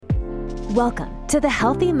Welcome to the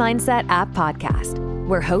Healthy Mindset App Podcast,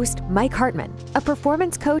 where host Mike Hartman, a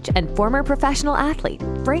performance coach and former professional athlete,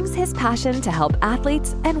 brings his passion to help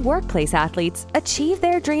athletes and workplace athletes achieve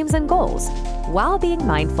their dreams and goals while being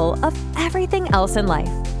mindful of everything else in life.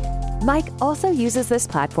 Mike also uses this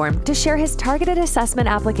platform to share his targeted assessment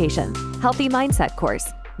application, Healthy Mindset course,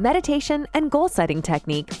 meditation, and goal-setting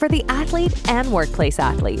technique for the athlete and workplace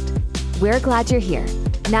athlete. We're glad you're here.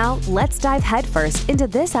 Now, let's dive headfirst into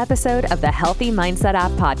this episode of the Healthy Mindset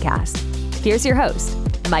App Podcast. Here's your host,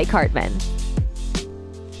 Mike Hartman.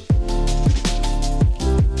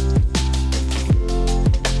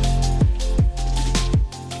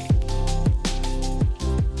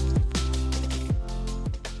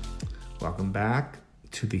 Welcome back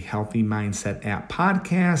to the Healthy Mindset App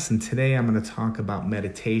Podcast. And today I'm going to talk about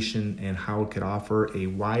meditation and how it could offer a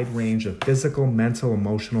wide range of physical, mental,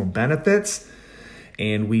 emotional benefits.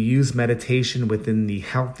 And we use meditation within the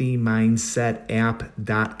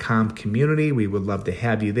healthymindsetapp.com community. We would love to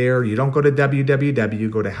have you there. You don't go to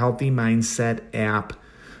www, go to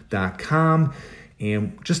healthymindsetapp.com.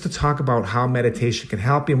 And just to talk about how meditation can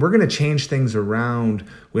help you. And we're going to change things around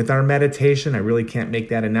with our meditation. I really can't make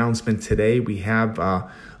that announcement today. We have a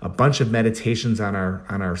bunch of meditations on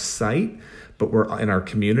our site, but we're in our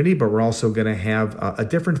community, but we're also going to have a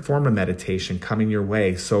different form of meditation coming your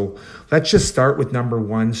way. So let's just start with number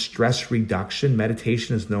one, stress reduction.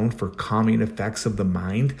 Meditation is known for calming effects of the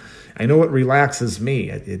mind. I know it relaxes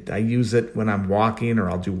me. I use it when I'm walking, or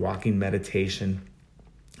I'll do walking meditation.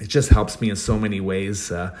 It just helps me in so many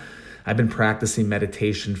ways. I've been practicing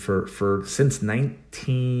meditation since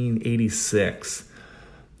 1986.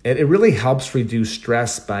 It really helps reduce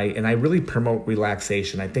stress and I really promote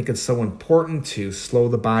relaxation. I think it's so important to slow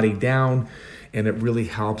the body down, and it really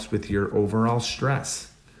helps with your overall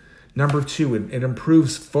stress. Number two, it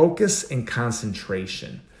improves focus and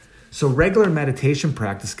concentration. So regular meditation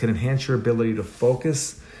practice can enhance your ability to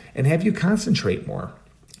focus and have you concentrate more.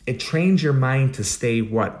 It trains your mind to stay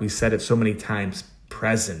we said it so many times,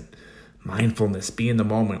 present. Mindfulness, be in the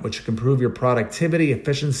moment, which can improve your productivity,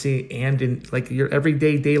 efficiency, and in your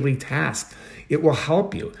everyday daily task. It will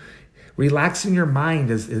help you. Relaxing your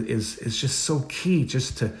mind is just so key,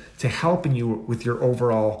 just to helping you with your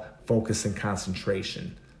overall focus and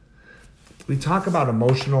concentration. We talk about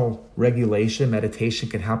emotional regulation. Meditation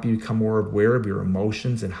can help you become more aware of your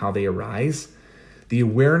emotions and how they arise. The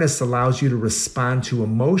awareness allows you to respond to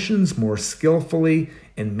emotions more skillfully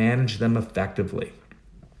and manage them effectively.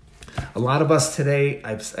 A lot of us today,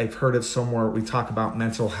 I've heard it somewhere, we talk about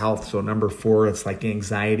mental health. So number 4, it's like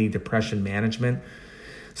anxiety, depression management.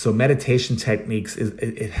 So meditation techniques,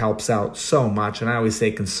 it helps out so much. And I always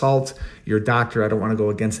say consult your doctor. I don't want to go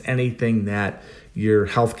against anything that your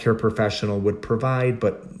healthcare professional would provide,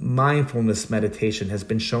 but mindfulness meditation has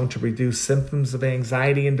been shown to reduce symptoms of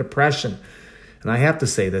anxiety and depression. And I have to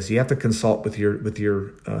say this, you have to consult with your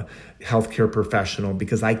healthcare professional,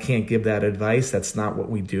 because I can't give that advice. That's not what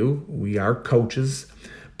we do. We are coaches,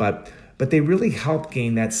 but they really help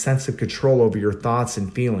gain that sense of control over your thoughts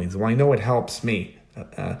and feelings. Well, I know it helps me,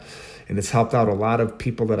 and it's helped out a lot of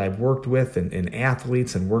people that I've worked with, and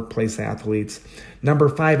athletes and workplace athletes. Number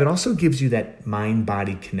 5, it also gives you that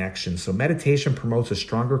mind-body connection. So meditation promotes a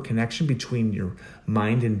stronger connection between your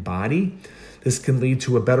mind and body. This can lead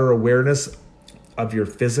to a better awareness of your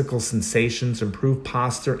physical sensations, improved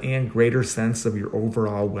posture, and greater sense of your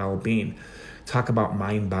overall well-being. Talk about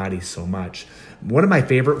mind-body so much. One of my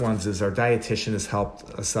favorite ones is our dietitian has helped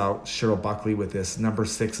us out, Cheryl Buckley, with this. Number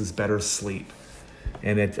 6 is better sleep.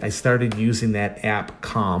 And I started using that app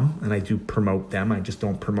Calm, and I do promote them. I just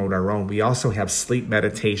don't promote our own. We also have sleep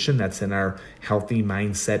meditation. That's in our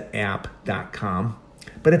healthymindsetapp.com.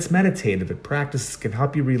 But it's meditative. It practices can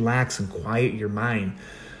help you relax and quiet your mind,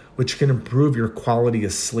 which can improve your quality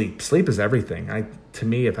of sleep. Sleep is everything. To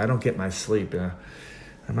me, if I don't get my sleep,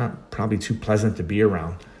 I'm not probably too pleasant to be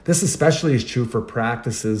around. This especially is true for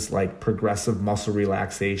practices like progressive muscle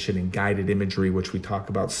relaxation and guided imagery, which we talk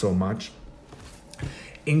about so much.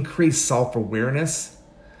 Increased self-awareness.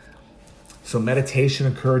 So meditation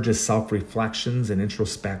encourages self-reflections and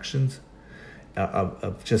introspections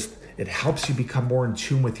it helps you become more in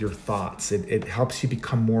tune with your thoughts. It helps you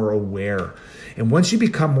become more aware. And once you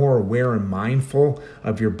become more aware and mindful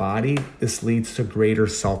of your body, this leads to greater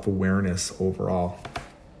self-awareness overall.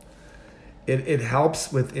 It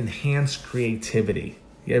helps with enhanced creativity.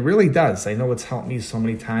 Yeah, it really does. I know it's helped me so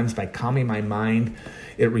many times by calming my mind.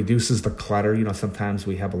 It reduces the clutter. Sometimes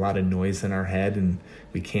we have a lot of noise in our head and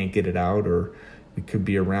we can't get it out, or We could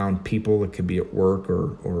be around people, it could be at work,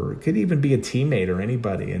 or it could even be a teammate or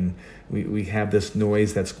anybody. And we have this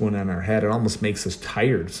noise that's going on in our head. It almost makes us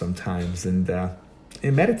tired sometimes. And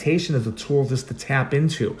meditation is a tool just to tap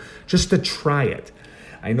into, just to try it.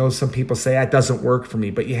 I know some people say that doesn't work for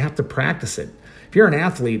me, but you have to practice it. If you're an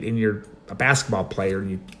athlete and you're a basketball player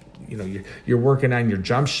and you're working on your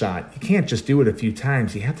jump shot, you can't just do it a few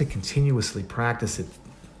times. You have to continuously practice it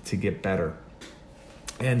to get better.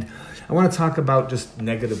 And I want to talk about just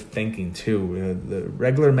negative thinking too. The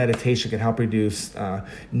regular meditation can help reduce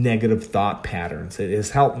negative thought patterns. It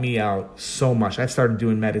has helped me out so much. I've started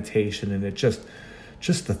doing meditation, and it just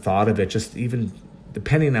the thought of it, just even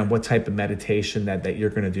depending on what type of meditation that you're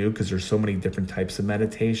going to do, because there's so many different types of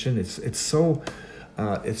meditation. It's so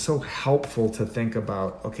helpful to think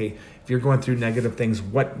about, okay, if you're going through negative things,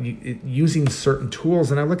 using certain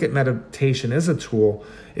tools, and I look at meditation as a tool,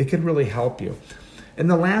 it can really help you. And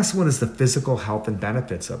the last one is the physical health and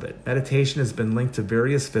benefits of it. Meditation has been linked to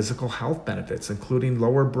various physical health benefits, including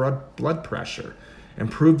lower blood pressure,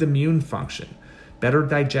 improved immune function, better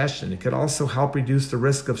digestion. It could also help reduce the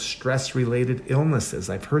risk of stress-related illnesses.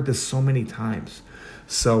 I've heard this so many times.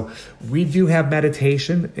 So we do have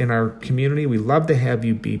meditation in our community. We love to have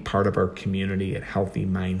you be part of our community at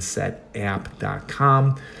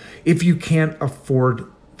healthymindsetapp.com. If you can't afford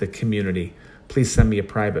the community, please send me a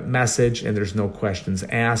private message, and there's no questions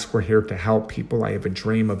asked. We're here to help people. I have a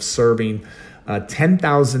dream of serving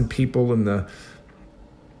 10,000 people in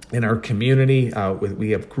our community.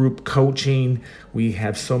 We have group coaching. We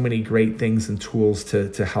have so many great things and tools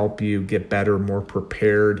to help you get better, more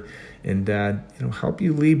prepared, and help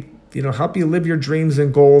you live your dreams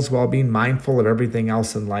and goals while being mindful of everything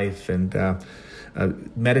else in life. And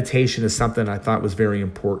meditation is something I thought was very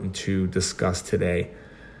important to discuss today.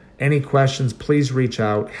 Any questions, please reach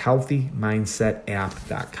out,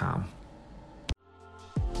 healthymindsetapp.com.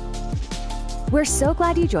 We're so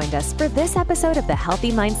glad you joined us for this episode of the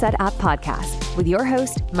Healthy Mindset App podcast with your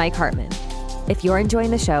host, Mike Hartman. If you're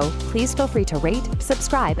enjoying the show, please feel free to rate,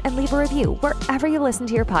 subscribe, and leave a review wherever you listen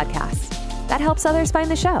to your podcasts. That helps others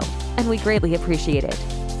find the show, and we greatly appreciate it.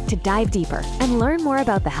 To dive deeper and learn more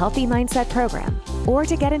about the Healthy Mindset program, or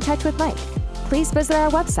to get in touch with Mike, please visit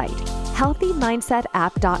our website,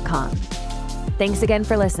 healthymindsetapp.com. Thanks again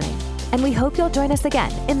for listening, and we hope you'll join us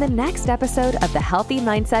again in the next episode of the Healthy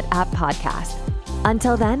Mindset App podcast.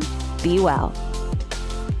 Until then, be well.